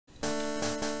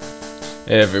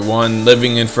Hey everyone,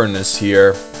 Living Infernus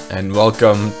here, and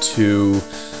welcome to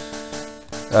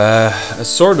a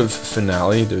sort of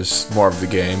finale. There's more of the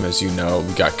game, as you know.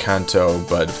 We got Kanto,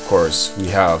 but of course we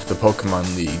have the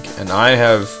Pokemon League, and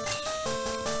I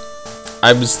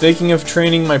was thinking of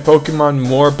training my Pokemon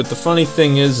more, but the funny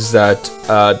thing is that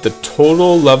the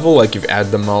total level, like if you add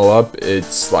them all up,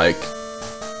 it's like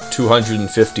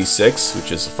 256,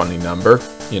 which is a funny number.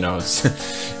 You know, it's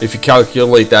if you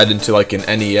calculate that into like an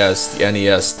NES, the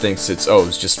NES thinks it's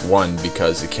just 1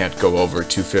 because it can't go over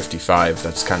 255.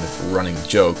 That's kind of a running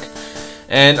joke.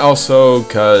 And also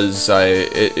because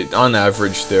on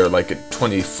average they're like at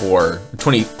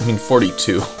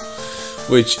 42,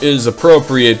 which is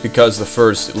appropriate because the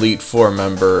first Elite Four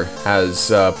member has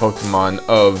Pokemon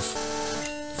of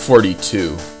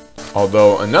 42.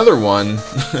 Although another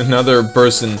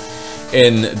person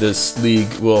in this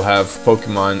league will have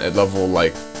Pokemon at level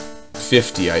like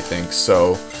 50, I think,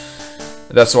 so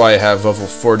that's why I have level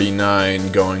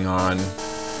 49 going on.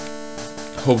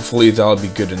 Hopefully that'll be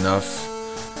good enough.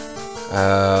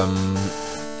 I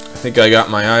think I got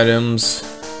my items.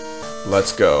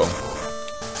 Let's go.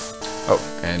 Oh,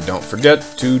 and don't forget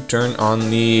to turn on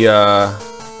the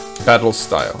battle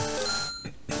style.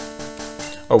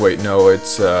 Oh wait, no,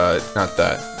 it's not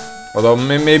that. Although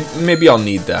maybe I'll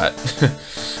need that.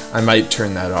 I might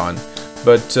turn that on.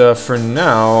 But for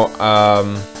now,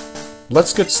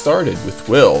 let's get started with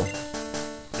Will.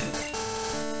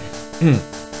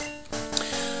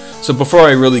 So before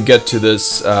I really get to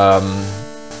this,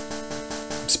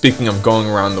 speaking of going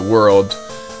around the world,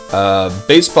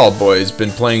 Baseball Boy's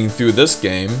been playing through this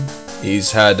game.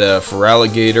 He's had a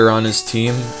Feraligatr on his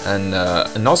team, and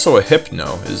also a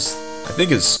Hypno. I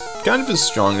think is kind of his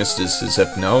strongest is his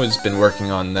Hypno. He's been working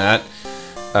on that.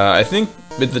 I think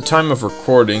at the time of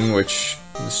recording, which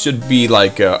should be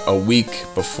like a week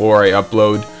before I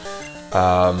upload,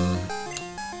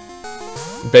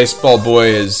 Baseball Boy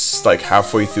is like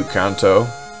halfway through Kanto.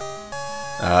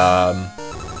 Got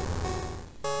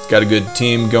a good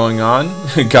team going on.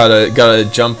 got a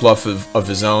Jumpluff of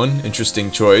his own.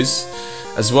 Interesting choice,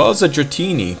 as well as a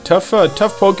Dratini. Tough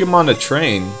Pokemon to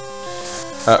train.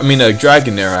 I mean, a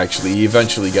Dragonair, actually. He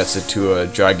eventually gets it to a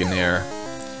Dragonair.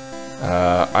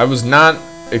 I was not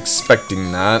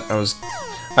expecting that.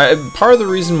 Part of the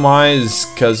reason why is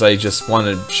because I just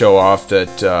wanted to show off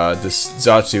that this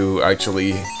Xatu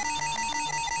actually...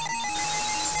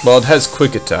 well, it has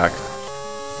Quick Attack.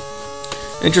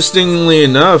 Interestingly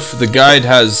enough, the guide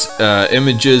has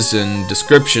images and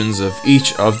descriptions of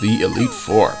each of the Elite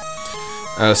Four.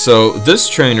 So this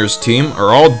trainer's team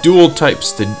are all dual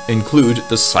types to include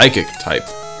the Psychic type.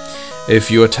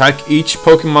 If you attack each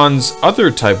Pokemon's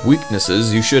other type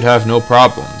weaknesses, you should have no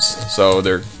problems. So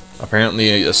they're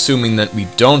apparently assuming that we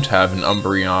don't have an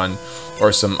Umbreon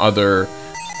or some other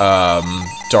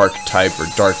dark type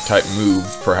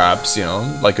move, perhaps, you know,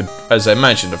 like as I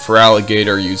mentioned, a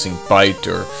Feraligatr using Bite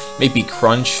or maybe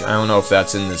Crunch. I don't know if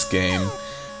that's in this game.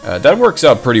 That works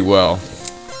out pretty well.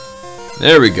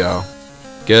 There we go.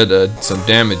 Get some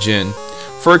damage in.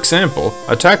 For example,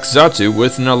 attack Xatu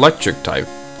with an electric type,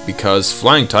 because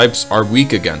flying types are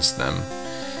weak against them.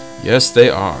 Yes, they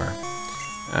are.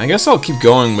 I guess I'll keep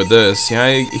going with this.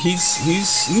 Yeah,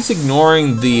 he's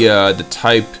ignoring the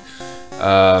type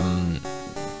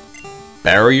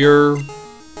barrier,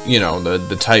 you know,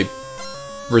 the type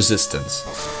resistance.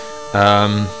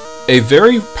 A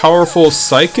very powerful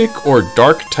Psychic or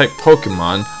Dark type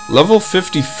Pokemon, level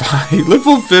 55,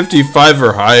 level 55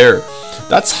 or higher.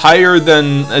 That's higher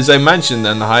than, as I mentioned,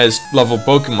 than the highest level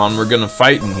Pokemon we're gonna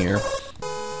fight in here.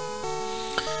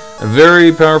 A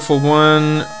very powerful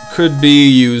one could be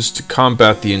used to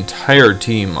combat the entire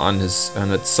team on its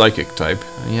Psychic type.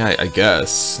 Yeah, I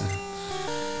guess.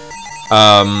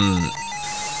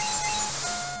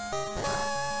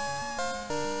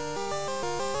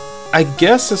 I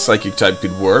guess a Psychic type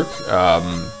could work.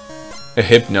 A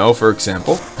Hypno, for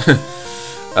example.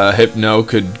 A Hypno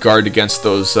could guard against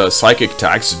those Psychic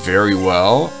attacks very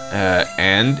well,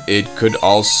 and it could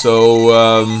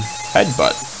also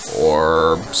Headbutt,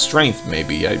 or Strength,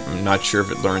 maybe. I'm not sure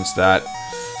if it learns that.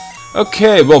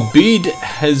 Okay, well, Bead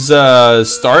has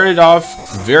started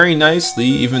off very nicely,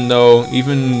 even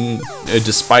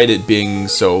despite it being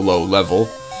so low level.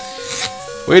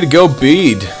 Way to go,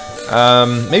 Bead!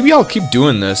 Maybe I'll keep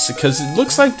doing this, because it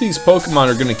looks like these Pokemon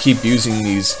are going to keep using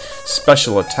these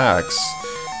special attacks.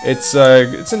 It's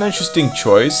an interesting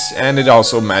choice, and it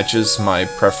also matches my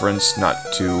preference not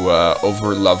to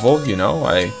over-level, you know.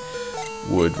 I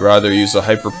would rather use a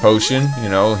Hyper Potion, you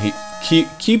know.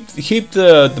 Keep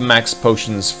the max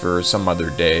potions for some other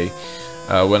day.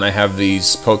 when I have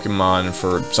these Pokemon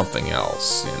for something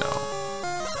else, you know.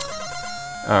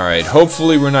 Alright,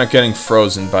 hopefully we're not getting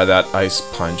frozen by that Ice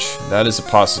Punch. That is a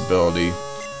possibility.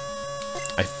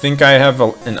 I think I have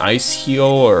an Ice Heal,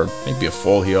 or maybe a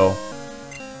Full Heal.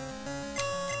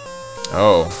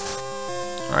 Oh.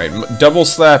 Alright, Double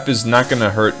Slap is not going to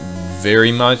hurt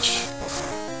very much.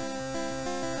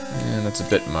 And that's a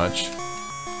bit much.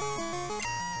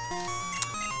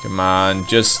 Come on,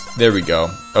 just... there we go.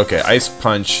 Okay, Ice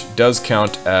Punch does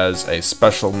count as a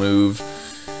special move.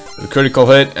 The critical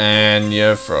hit, and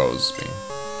you froze me.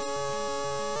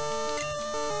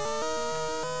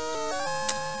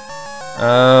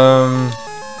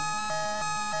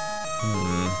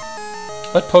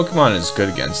 What Pokemon is good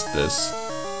against this?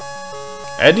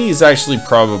 Eddie is actually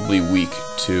probably weak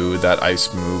to that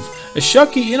ice move. A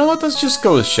Shucky, you know what? Let's just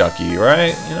go with Shucky,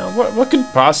 right? You know, what could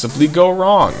possibly go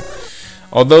wrong?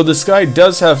 Although this guy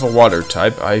does have a water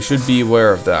type, I should be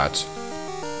aware of that.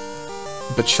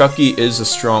 But Shucky is a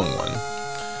strong one.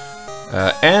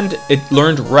 And it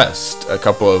learned Rest a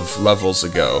couple of levels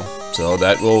ago, so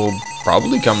that will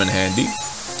probably come in handy.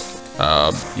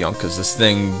 You know, because this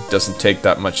thing doesn't take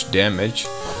that much damage.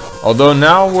 Although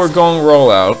now we're going Roll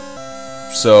Out,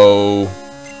 so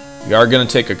we are going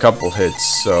to take a couple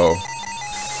hits, so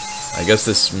I guess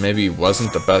this maybe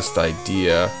wasn't the best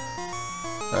idea.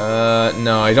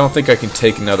 No, I don't think I can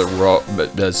take another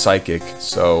Psychic,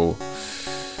 so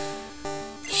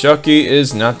Shucky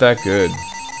is not that good.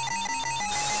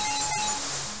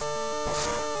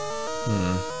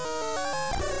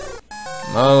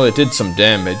 Well, it did some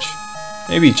damage.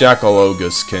 Maybe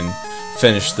Jackalogus can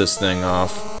finish this thing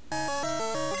off.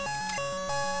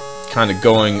 Kind of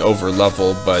going over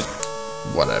level, but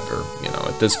whatever, you know,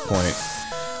 at this point.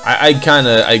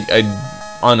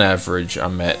 On average,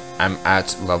 I'm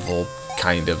at level,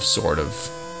 kind of, sort of.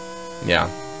 Yeah.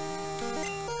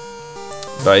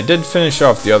 But I did finish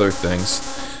off the other things.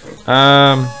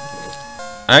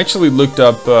 I actually looked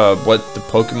up what the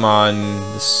Pokemon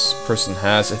this person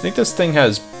has. I think this thing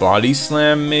has Body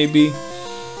Slam, maybe?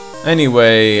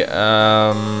 Anyway,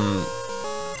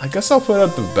 I guess I'll put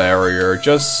up the barrier,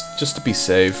 just to be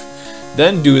safe.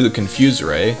 Then do the Confuse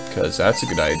Ray, because that's a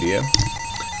good idea.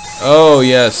 Oh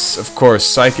yes, of course,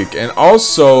 Psychic. And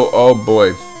also, oh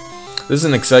boy, this is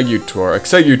an Exeggutor.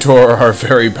 Exeggutor are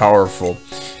very powerful.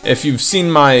 If you've seen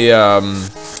my,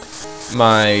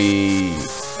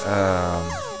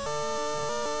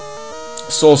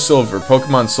 Soul Silver,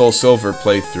 Pokemon Soul Silver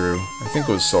playthrough, I think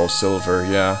it was Soul Silver,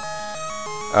 yeah.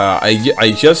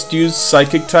 I just used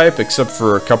Psychic type, except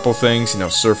for a couple things, you know,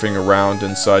 surfing around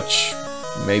and such.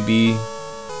 Maybe.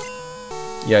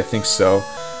 Yeah, I think so.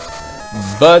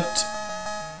 But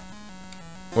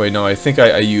wait, no, I think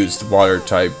I used Water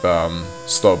type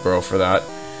Slowbro for that.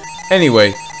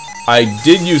 Anyway, I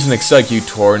did use an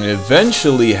Exeggutor and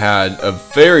eventually had a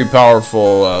very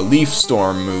powerful Leaf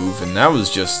Storm move, and that was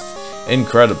just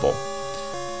incredible.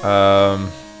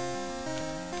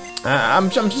 I'm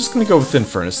just gonna go with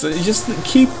Infernus. Just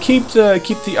keep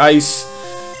the ice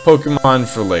Pokemon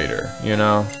for later. You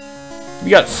know,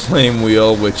 we got Flame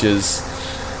Wheel, which is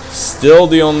still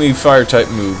the only fire type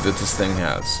move that this thing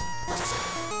has.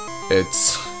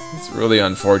 It's really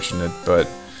unfortunate, but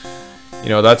you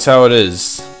know, that's how it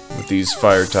is with these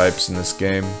fire types in this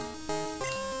game.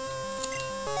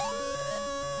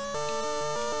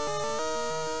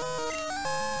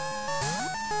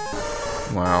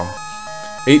 Wow.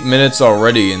 8 minutes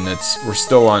already, and we're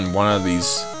still on one of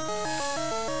these.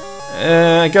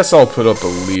 I guess I'll put up a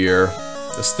Leer.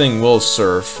 This thing will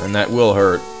surf, and that will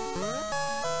hurt.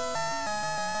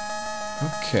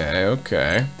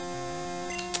 Okay.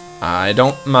 I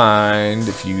don't mind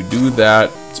if you do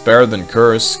that. It's better than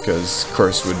Curse, because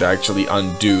Curse would actually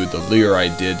undo the Leer I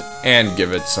did and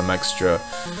give it some extra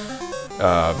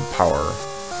power.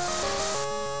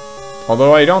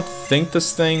 Although I don't think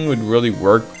this thing would really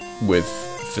work with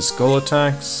physical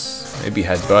attacks. Maybe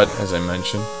Headbutt, as I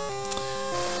mentioned.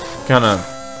 Kind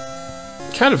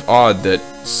of odd that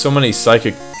so many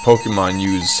Psychic Pokemon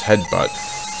use Headbutt.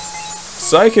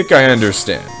 Psychic I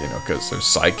understand, you know, because they're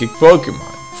Psychic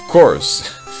Pokemon, of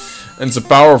course. And it's a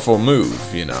powerful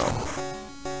move, you know.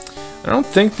 I don't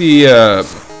think the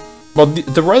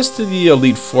rest of the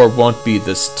Elite Four won't be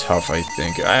this tough, I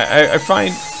think. I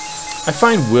find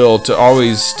Will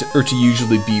to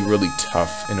usually be really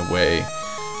tough in a way.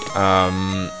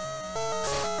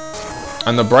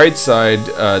 On the bright side,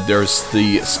 there's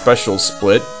the special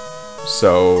split,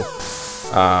 so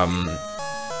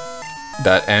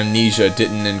that Amnesia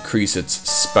didn't increase its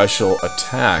special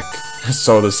attack,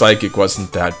 so the Psychic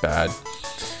wasn't that bad.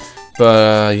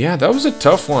 But yeah, that was a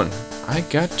tough one.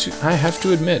 I have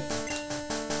to admit.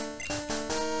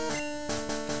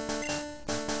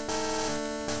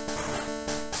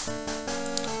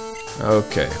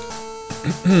 Okay.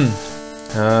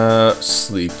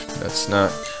 Sleep. That's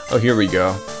not... Oh, here we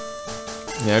go.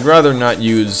 Yeah, I'd rather not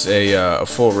use a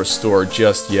full restore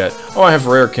just yet. Oh, I have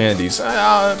rare candies.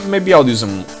 Maybe I'll use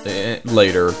them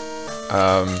later.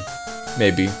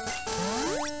 Maybe.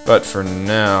 But for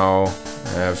now,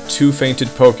 I have 2 fainted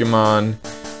Pokemon,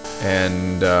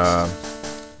 and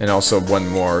also one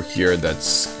more here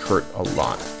that's hurt a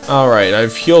lot. Alright,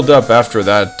 I've healed up after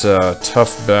that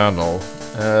tough battle.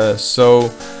 So,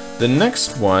 the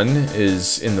next one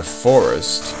is in the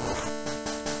forest.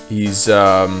 He's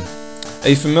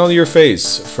a familiar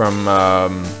face from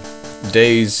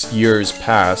years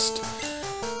past.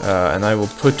 And I will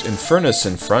put Infernus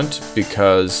in front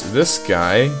because this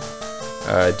guy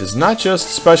does not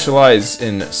just specialize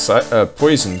in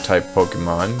poison-type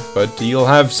Pokemon, but he'll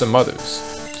have some others.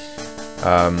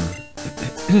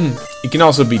 He can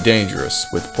also be dangerous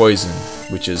with poison,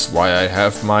 which is why I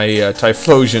have my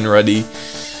Typhlosion ready,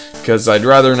 because I'd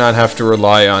rather not have to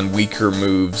rely on weaker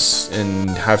moves and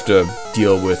have to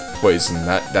deal with poison.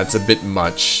 That's a bit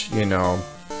much, you know.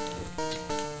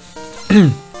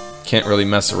 Can't really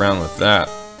mess around with that.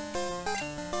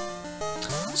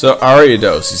 So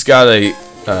Ariados, he's got a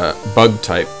bug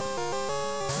type.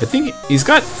 I think he's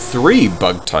got 3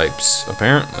 bug types,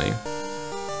 apparently.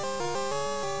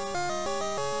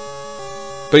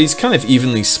 But he's kind of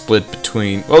evenly split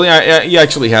between... Well, yeah, he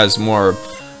actually has more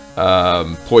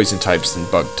poison types than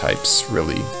bug types,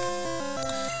 really.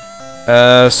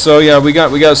 So yeah, we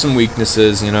got some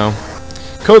weaknesses, you know.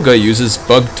 Koga uses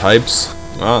bug types,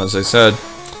 well, as I said,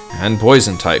 and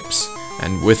poison types.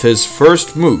 And with his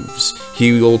first moves,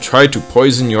 he will try to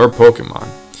poison your Pokemon.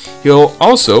 He'll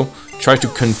also try to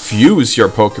confuse your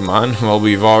Pokemon. Well,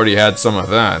 we've already had some of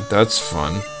that. That's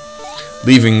fun.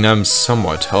 Leaving them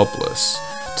somewhat helpless.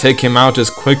 Take him out as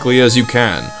quickly as you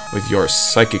can with your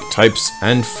Psychic types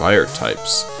and Fire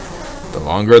types. The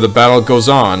longer the battle goes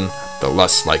on, the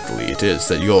less likely it is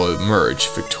that you'll emerge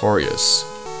victorious.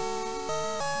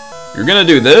 You're gonna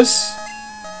do this?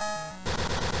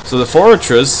 So the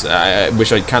Fortress,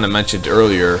 which I kind of mentioned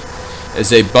earlier,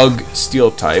 is a bug steel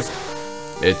type.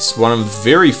 It's one of the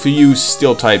very few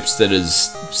steel types that is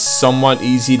somewhat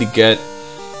easy to get.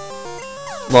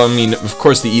 Well, I mean, of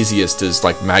course the easiest is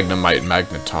like Magnemite and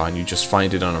Magneton. You just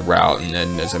find it on a route, and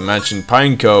then, as I mentioned,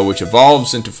 Pineco, which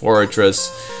evolves into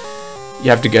Fortress.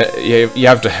 You have to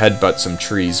headbutt some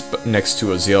trees next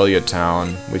to Azalea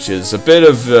Town, which is a bit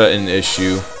of an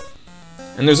issue.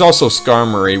 And there's also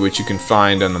Skarmory, which you can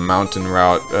find on the mountain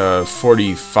route,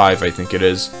 45, I think it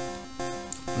is.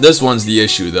 This one's the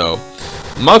issue, though.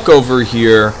 Muck over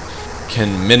here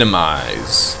can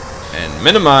minimize. And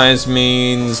minimize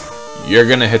means you're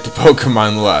gonna hit the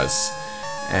Pokemon less.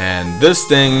 And this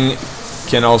thing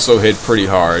can also hit pretty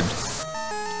hard.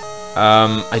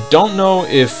 I don't know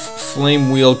if Flame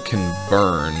Wheel can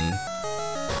burn.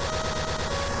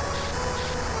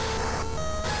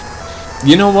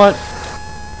 You know what?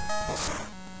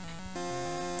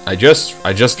 I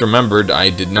just remembered I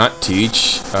did not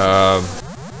teach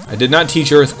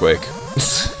Earthquake.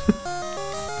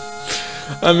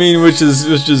 I mean, which is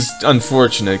just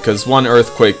unfortunate, because one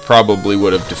Earthquake probably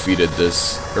would have defeated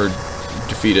this, or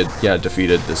defeated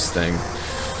this thing.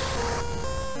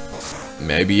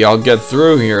 Maybe I'll get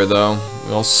through here, though.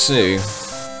 We'll see.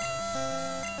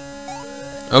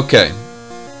 Okay.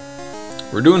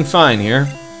 We're doing fine here.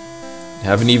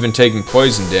 Haven't even taken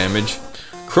poison damage.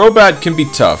 Crobat can be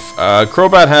tough.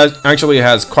 Crobat actually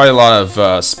has quite a lot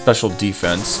of special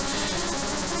defense.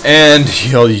 And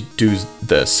he'll do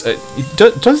this.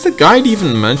 Does the guide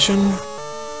even mention?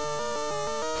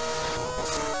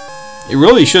 It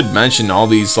really should mention all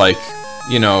these, like,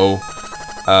 you know,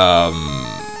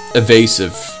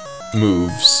 evasive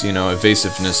moves, you know,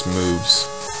 evasiveness moves.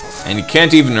 And you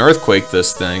can't even Earthquake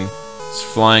this thing. It's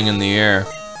flying in the air.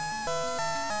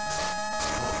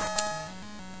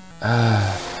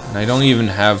 And I don't even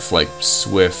have, like,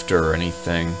 Swift or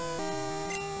anything.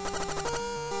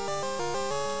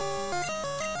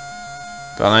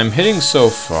 But I'm hitting so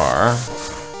far.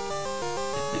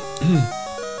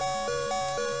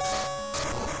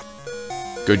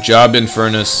 Good job,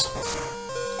 Infernus.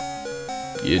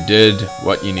 You did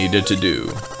what you needed to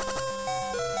do.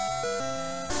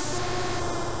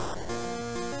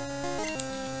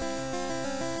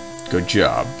 Good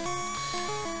job.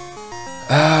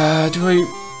 Do I...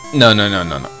 No.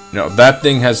 No, that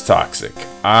thing has Toxic.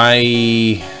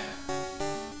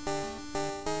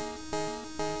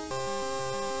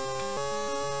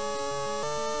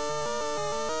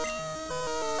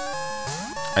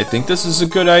 I think this is a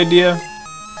good idea.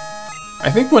 I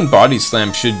think one body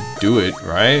slam should do it,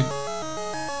 right?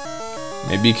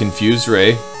 Maybe confuse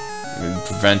Ray.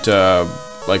 Prevent,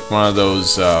 like one of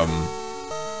those,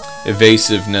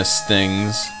 evasiveness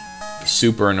things.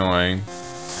 Super annoying.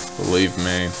 Believe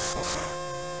me.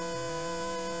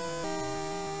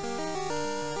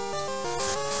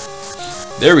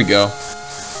 There we go.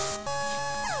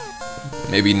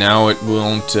 Maybe now it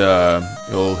won't,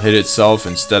 it'll hit itself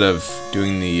instead of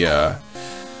doing the,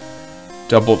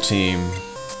 double team.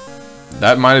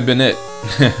 That might have been it.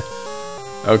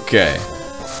 Okay.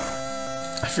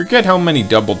 I forget how many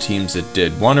double teams it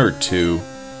did. 1 or 2.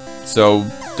 So,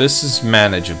 this is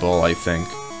manageable, I think.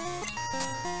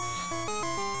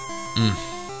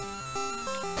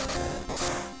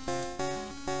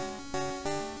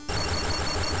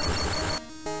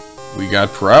 We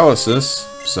got paralysis,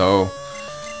 so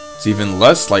it's even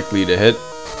less likely to hit.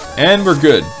 And we're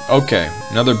good. Okay,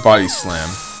 another body slam.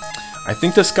 I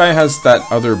think this guy has that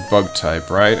other bug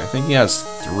type, right? I think he has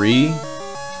 3.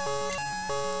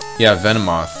 Yeah,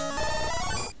 Venomoth.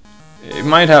 It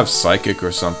might have Psychic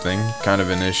or something, kind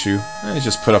of an issue.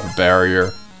 Just put up a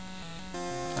barrier.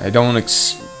 I don't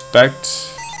expect...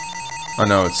 Oh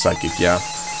no, it's Psychic, yeah.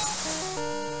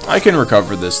 I can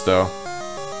recover this, though.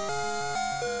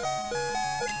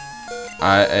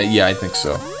 Yeah, I think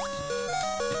so.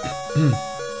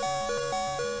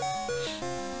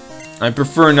 I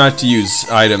prefer not to use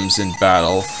items in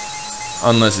battle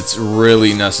unless it's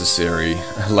really necessary.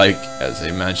 Like, as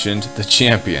I mentioned, the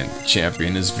champion. The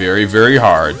champion is very, very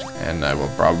hard, and I will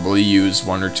probably use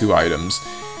 1 or 2 items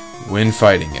when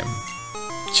fighting him.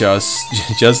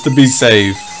 Just to be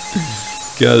safe.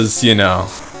 Because, you know,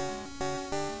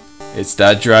 it's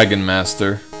that Dragon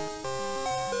Master.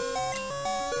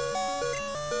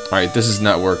 Alright, this is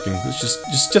not working. Let's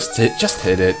just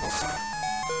hit it.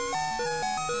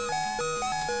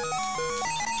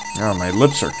 Oh, my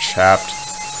lips are chapped.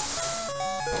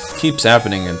 It keeps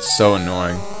happening and it's so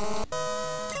annoying.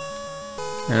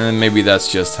 And maybe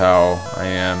that's just how I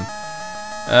am.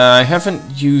 I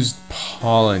haven't used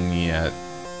Pollen yet.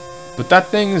 But that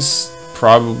thing's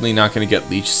probably not going to get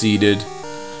leech seeded.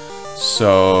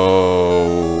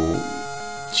 So...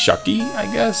 Shucky,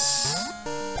 I guess?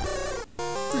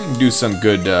 Do some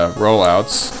good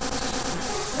rollouts.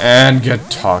 And get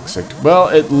toxic. Well,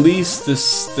 at least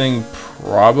this thing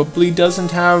probably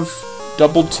doesn't have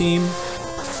double team.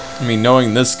 I mean,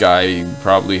 knowing this guy, he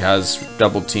probably has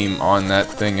double team on that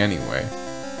thing anyway.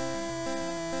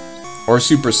 Or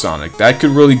supersonic. That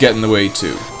could really get in the way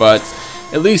too. But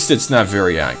at least it's not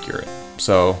very accurate.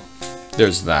 So,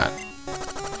 there's that.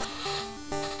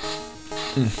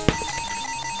 My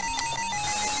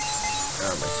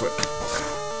foot.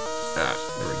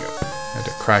 There we go. Had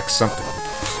to crack something.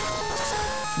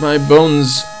 My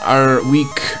bones are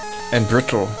weak and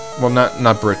brittle. Well,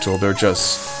 not brittle, they're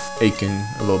just aching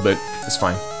a little bit. It's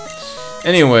fine.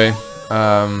 Anyway,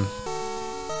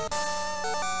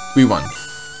 we won.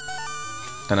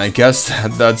 And I guess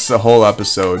that's the whole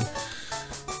episode.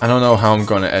 I don't know how I'm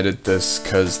going to edit this,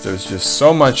 because there's just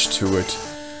so much to it.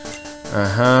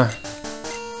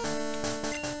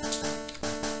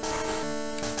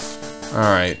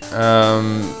 Alright,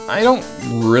 I don't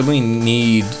really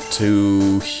need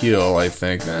to heal, I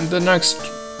think. And the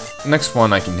next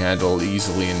one I can handle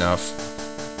easily enough,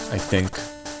 I think.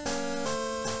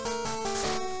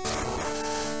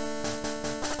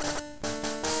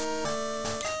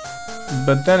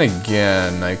 But then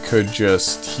again, I could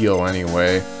just heal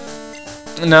anyway.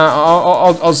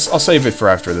 Nah, I'll save it for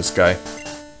after this guy.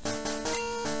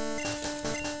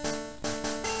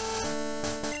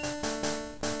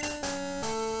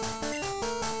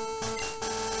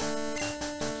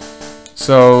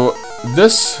 So,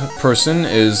 this person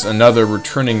is another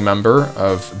returning member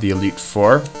of the Elite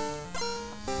Four.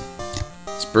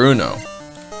 It's Bruno.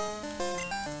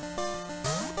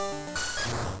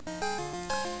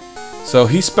 So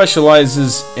he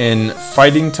specializes in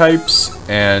fighting types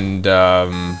and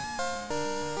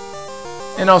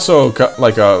also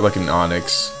like an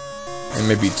Onyx, and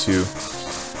maybe 2.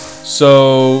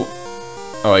 So,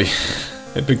 oh, I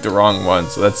picked the wrong one.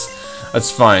 So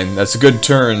that's fine. That's a good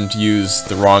turn to use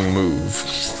the wrong move.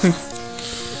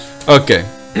 Okay.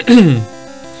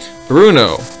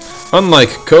 Bruno.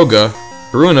 Unlike Koga,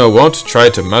 Bruno won't try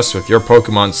to mess with your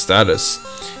Pokemon's status.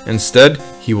 Instead,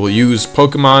 he will use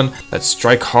Pokemon that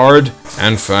strike hard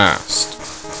and fast,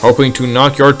 hoping to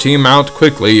knock your team out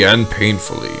quickly and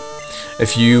painfully.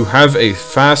 If you have a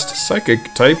fast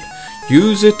Psychic type,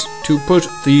 use it to put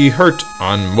the hurt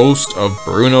on most of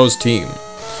Bruno's team.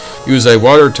 Use a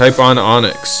water type on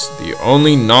Onyx, the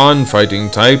only non-fighting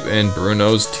type in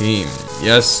Bruno's team.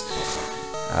 Yes,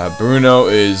 Bruno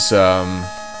is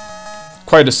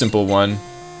quite a simple one.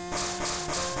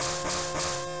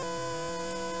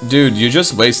 Dude, you're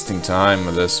just wasting time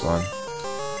with this one.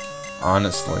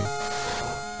 Honestly.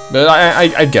 But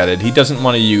I get it. He doesn't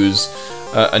want to use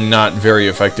a not very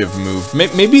effective move.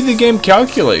 Maybe the game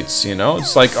calculates, you know?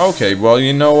 It's like, okay, well,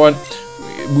 you know what?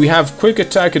 We have Quick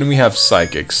Attack and we have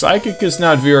Psychic. Psychic is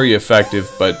not very effective,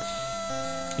 but,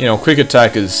 you know, Quick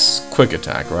Attack is Quick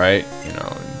Attack, right? You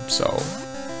know, so...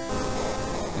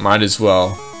 might as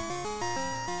well.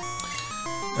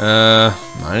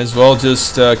 Might as well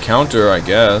just counter, I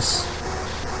guess.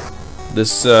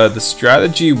 This the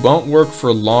strategy won't work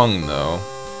for long, though.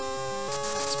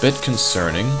 It's a bit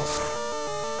concerning.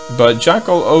 But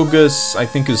Jackal Ogus, I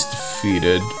think, is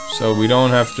defeated, so we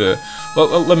don't have to.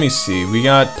 Well, let me see. We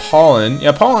got Pollen.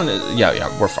 Yeah, Pollen. Yeah,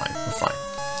 we're fine. We're fine.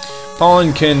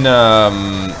 Pollen can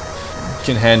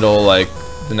handle like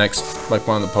the next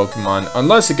one of the Pokemon,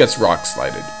 unless it gets Rock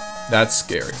Slided. That's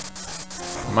scary.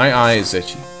 My eye is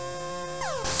itchy.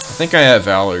 I think I have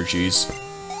allergies,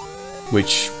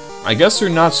 which I guess are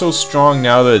not so strong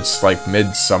now that it's like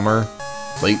mid-summer,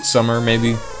 late summer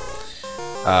maybe.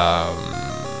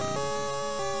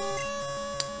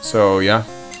 So yeah,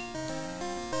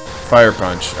 Fire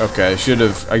Punch. Okay, I should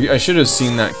have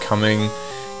seen that coming,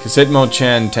 because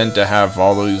Hitmonchan tend to have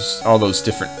all those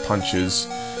different punches.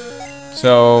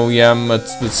 So yeah,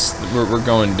 we're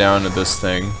going down to this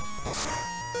thing.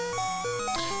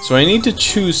 So I need to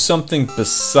choose something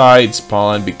besides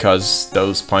Pollen because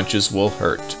those punches will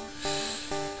hurt.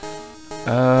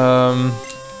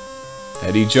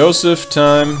 Eddie Joseph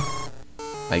time,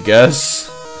 I guess.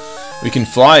 We can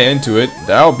fly into it,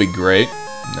 that'll be great.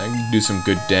 I can do some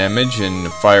good damage and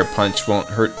the Fire Punch won't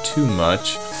hurt too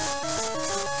much.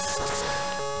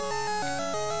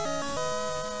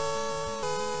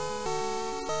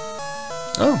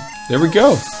 Oh, there we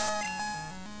go.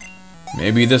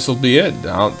 Maybe this will be it.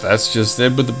 That's just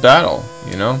it with the battle,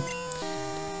 you know?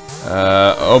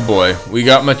 Oh boy, we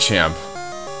got Machamp.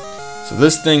 So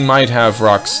this thing might have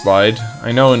Rock Slide.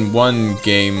 I know in one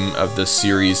game of this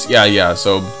series, yeah,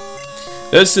 so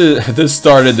this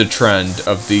started the trend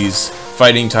of these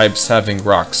fighting types having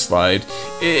Rock Slide.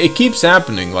 It keeps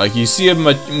happening. Like you see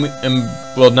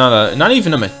well, not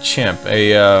even a Machamp,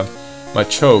 a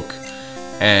Machoke,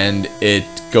 and it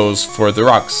goes for the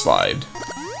Rock Slide.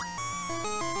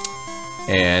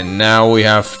 And now we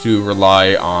have to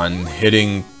rely on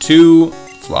hitting 2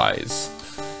 flies.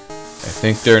 I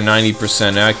think they're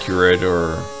 90% accurate,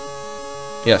 or...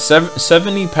 yeah,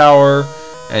 70 power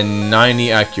and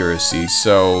 90 accuracy,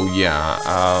 so yeah,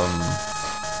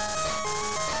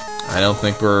 I don't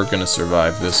think we're gonna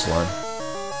survive this one.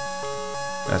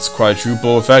 That's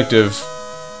quadruple effective.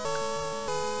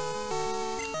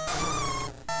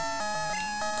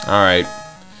 Alright.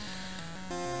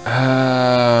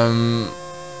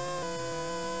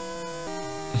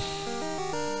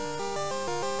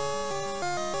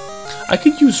 I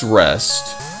could use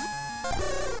Rest.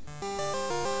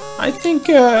 I think,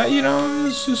 you know,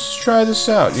 let's just try this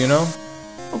out, you know?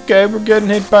 Okay, we're getting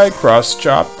hit by a Cross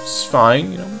Chop. It's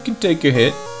fine, you know, we can take a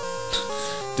hit.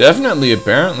 Definitely,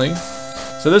 apparently.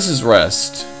 So this is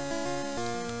Rest.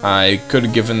 I could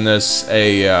have given this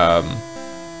a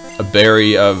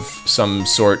berry of some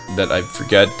sort that I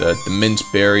forget, the mint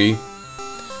berry.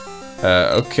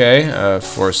 Okay,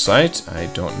 Foresight. I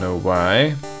don't know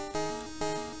why.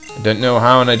 I don't know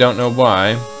how and I don't know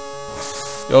why.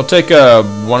 It'll take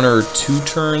 1 or 2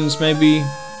 turns, maybe,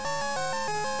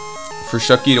 for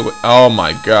Shucky to... oh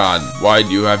my god, why do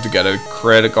you have to get a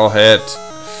critical hit?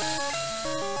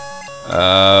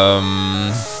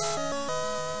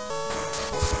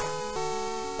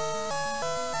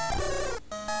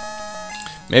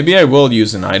 Maybe I will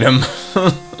use an item.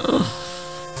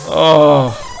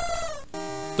 Oh,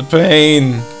 the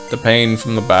pain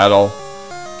from the battle.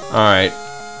 Alright,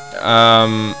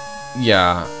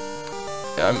 yeah.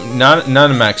 Not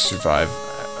a max survive,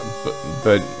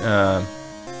 but I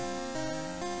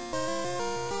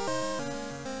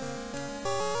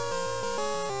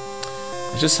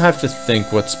just have to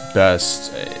think what's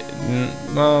best.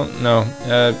 Well, no,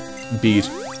 Bead.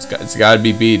 It's gotta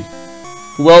be Bead.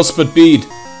 Who else but Bead?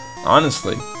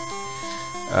 Honestly,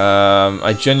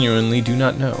 I genuinely do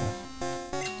not know.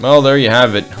 Well, there you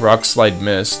have it. Rock Slide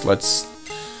missed.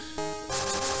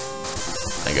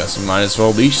 I guess we might as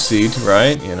well Leech Seed,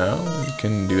 right? You know, you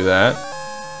can do that.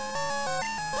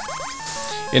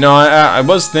 You know, I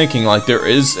was thinking, like, there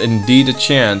is indeed a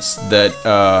chance that,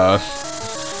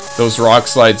 Those rock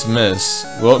slides miss.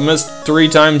 Will it miss 3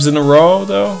 times in a row,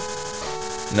 though?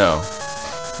 No.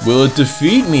 Will it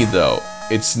defeat me, though?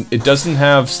 It doesn't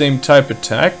have same type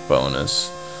attack bonus.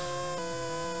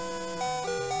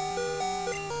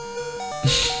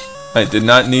 I did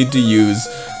not need to use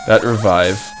that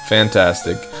revive.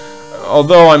 Fantastic.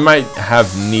 Although I might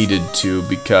have needed to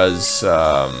because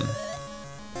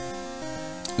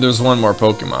there's one more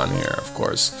Pokemon here, of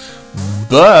course.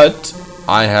 But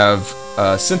I have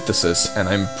synthesis, and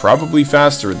I'm probably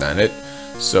faster than it.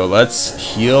 So let's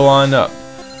heal on up.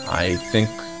 I think...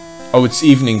 Oh, it's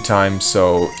evening time,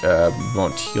 so we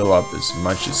won't heal up as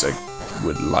much as I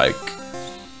would like.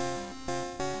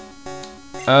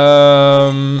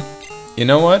 You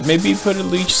know what? Maybe put a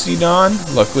Leech Seed on.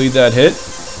 Luckily that hit.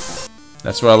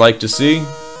 That's what I like to see.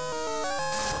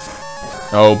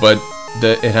 Oh, but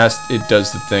it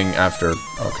does the thing after.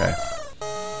 Okay.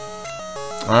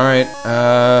 All right.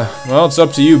 Well, it's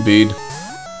up to you, Bede.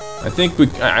 I think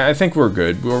we're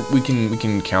good. We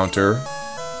can counter.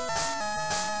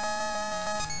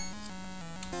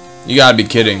 You gotta be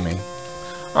kidding me.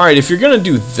 Alright, if you're gonna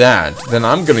do that, then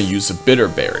I'm gonna use a Bitter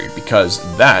Berry, because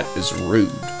that is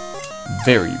rude.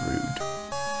 Very rude.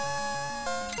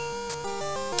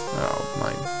 Oh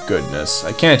my goodness.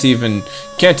 I can't even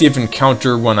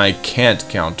counter when I can't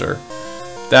counter.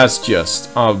 That's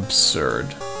just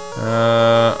absurd.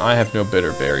 I have no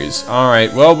Bitter Berries.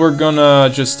 Alright, well, we're gonna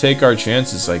just take our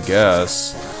chances, I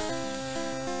guess.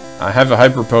 I have a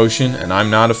Hyper Potion, and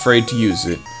I'm not afraid to use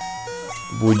it.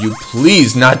 Would you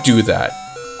please not do that?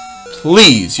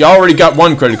 Please! You already got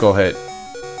 1 critical hit.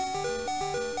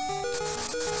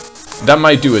 That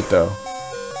might do it, though.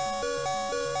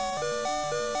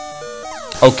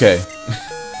 Okay.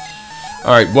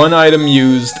 Alright, 1 item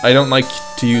used. I don't like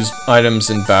to use items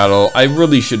in battle. I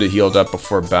really should have healed up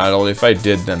before battle. If I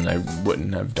did, then I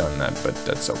wouldn't have done that, but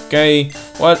that's okay.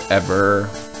 Whatever.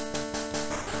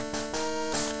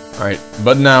 Alright,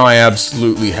 but now I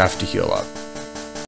absolutely have to heal up.